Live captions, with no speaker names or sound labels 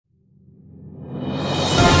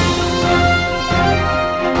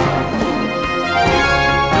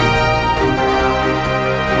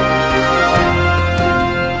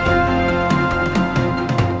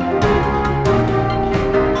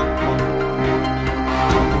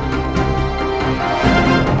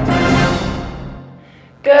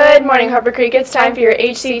morning, Harper Creek. It's time for your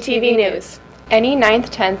HCTV news. Any 9th,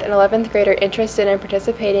 10th, and 11th grader interested in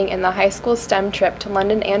participating in the high school STEM trip to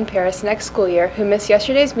London and Paris next school year who missed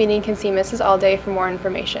yesterday's meeting can see Mrs. Allday for more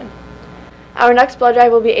information. Our next blood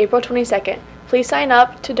drive will be April 22nd. Please sign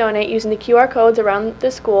up to donate using the QR codes around the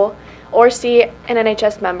school or see an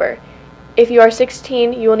NHS member. If you are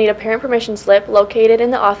 16, you will need a parent permission slip located in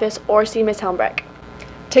the office or see Ms. Helmbrecht.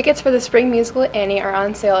 Tickets for the spring musical Annie are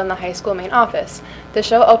on sale in the high school main office. The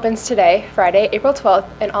show opens today, Friday, April 12th,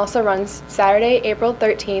 and also runs Saturday, April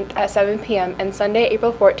 13th at 7 p.m. and Sunday,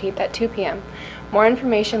 April 14th at 2 p.m. More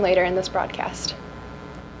information later in this broadcast.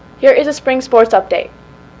 Here is a spring sports update.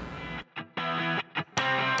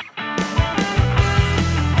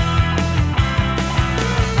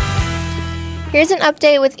 Here's an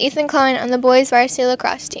update with Ethan Klein on the boys varsity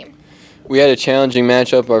lacrosse team. We had a challenging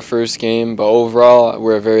matchup our first game, but overall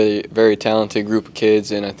we're a very, very talented group of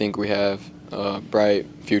kids, and I think we have a bright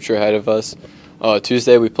future ahead of us.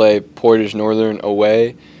 Tuesday we play Portage Northern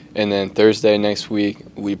away, and then Thursday next week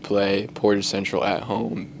we play Portage Central at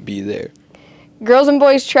home. Be there. Girls and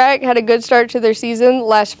boys track had a good start to their season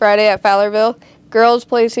last Friday at Fowlerville. Girls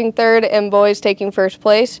placing third and boys taking first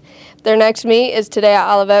place. Their next meet is today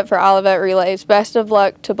at Olivet for Olivet Relays. Best of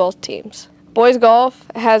luck to both teams. Boys golf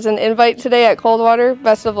has an invite today at Coldwater.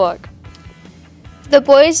 Best of luck. The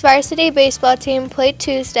boys varsity baseball team played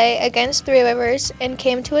Tuesday against Three Rivers and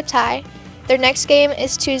came to a tie. Their next game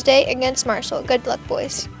is Tuesday against Marshall. Good luck,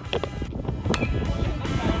 boys.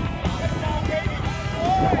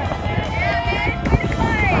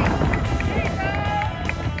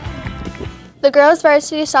 The girls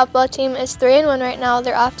varsity softball team is 3-1 right now.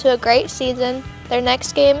 They're off to a great season. Their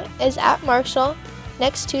next game is at Marshall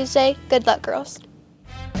next Tuesday. Good luck, girls.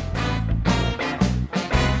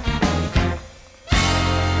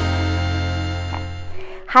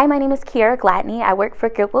 Hi, my name is Kiara Gladney. I work for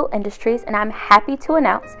Goodwill Industries, and I'm happy to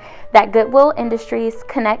announce that Goodwill Industries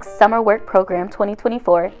Connects Summer Work Program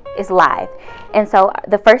 2024 is live. And so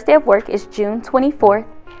the first day of work is June 24th,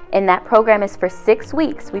 and that program is for 6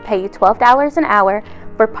 weeks. We pay you $12 an hour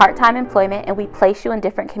for part-time employment, and we place you in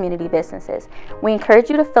different community businesses. We encourage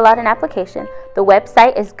you to fill out an application. The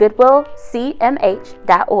website is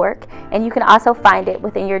goodwillcmh.org, and you can also find it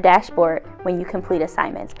within your dashboard when you complete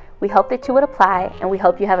assignments. We hope that you would apply, and we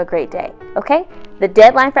hope you have a great day, okay? The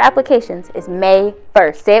deadline for applications is May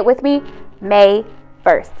 1st. Say it with me, May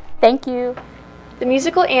 1st. Thank you. The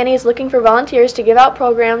musical Annie is looking for volunteers to give out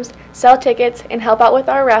programs, sell tickets, and help out with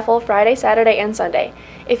our raffle Friday, Saturday, and Sunday.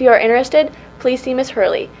 If you are interested, please see Ms.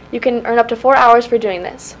 Hurley. You can earn up to 4 hours for doing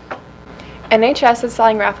this. NHS is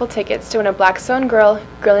selling raffle tickets to win a Blackstone grill,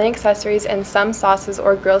 grilling accessories, and some sauces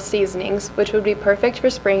or grill seasonings, which would be perfect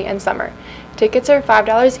for spring and summer. Tickets are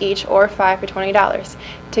 $5 each or $5 for $20.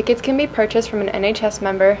 Tickets can be purchased from an NHS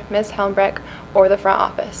member, Ms. Helmbrecht, or the front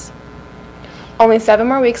office. Only 7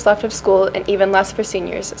 more weeks left of school and even less for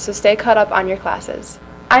seniors, so stay caught up on your classes.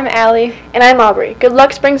 I'm Allie. And I'm Aubrey. Good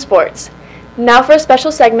luck spring sports. Now for a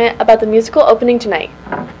special segment about the musical opening tonight.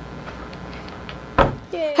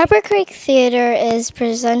 Harper Creek Theater is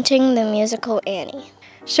presenting the musical Annie.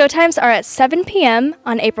 Showtimes are at 7 p.m.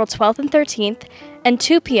 on April 12th and 13th and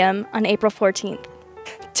 2 p.m. on April 14th.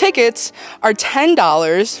 Tickets are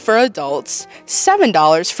 $10 for adults,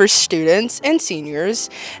 $7 for students and seniors,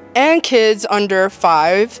 and kids under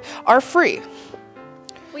 5 are free.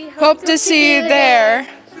 We hope to see you there.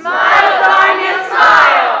 Smile, Tanya,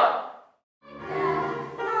 smile!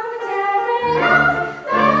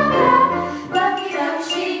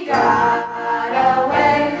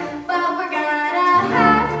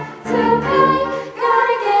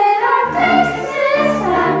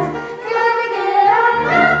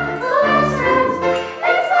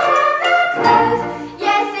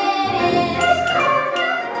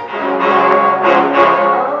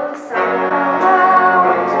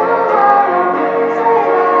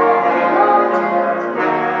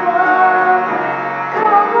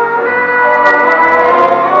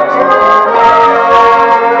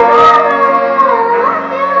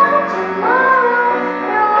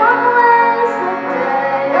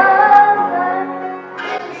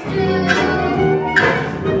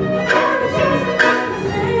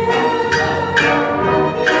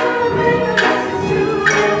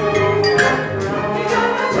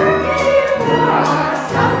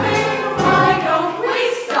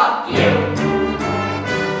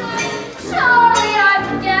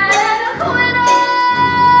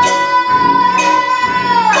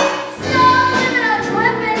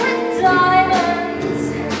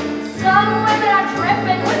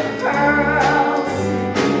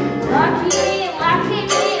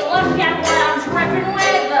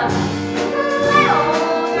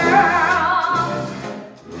 Little girl.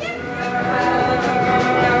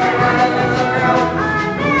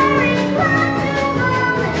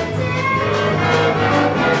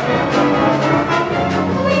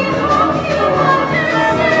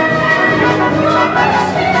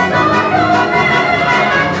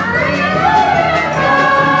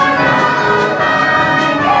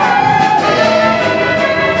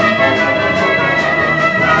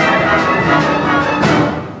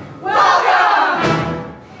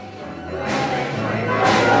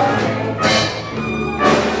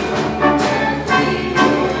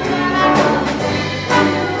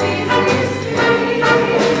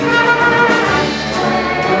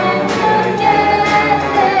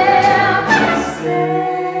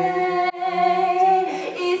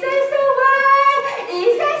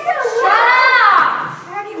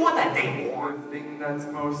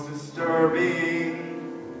 disturbing.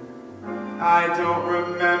 I don't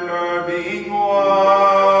remember being one.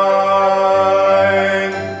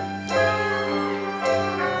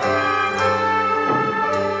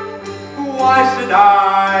 Why should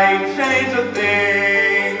I change a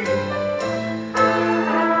thing?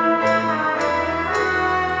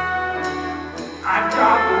 I've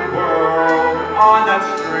got the world on that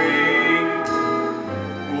string.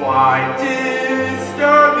 Why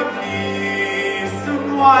disturb the peace,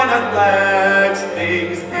 and why not let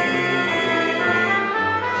things be?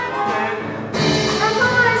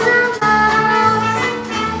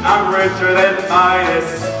 I'm richer than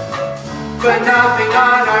Midas, but nothing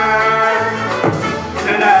on earth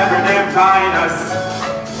can ever define us.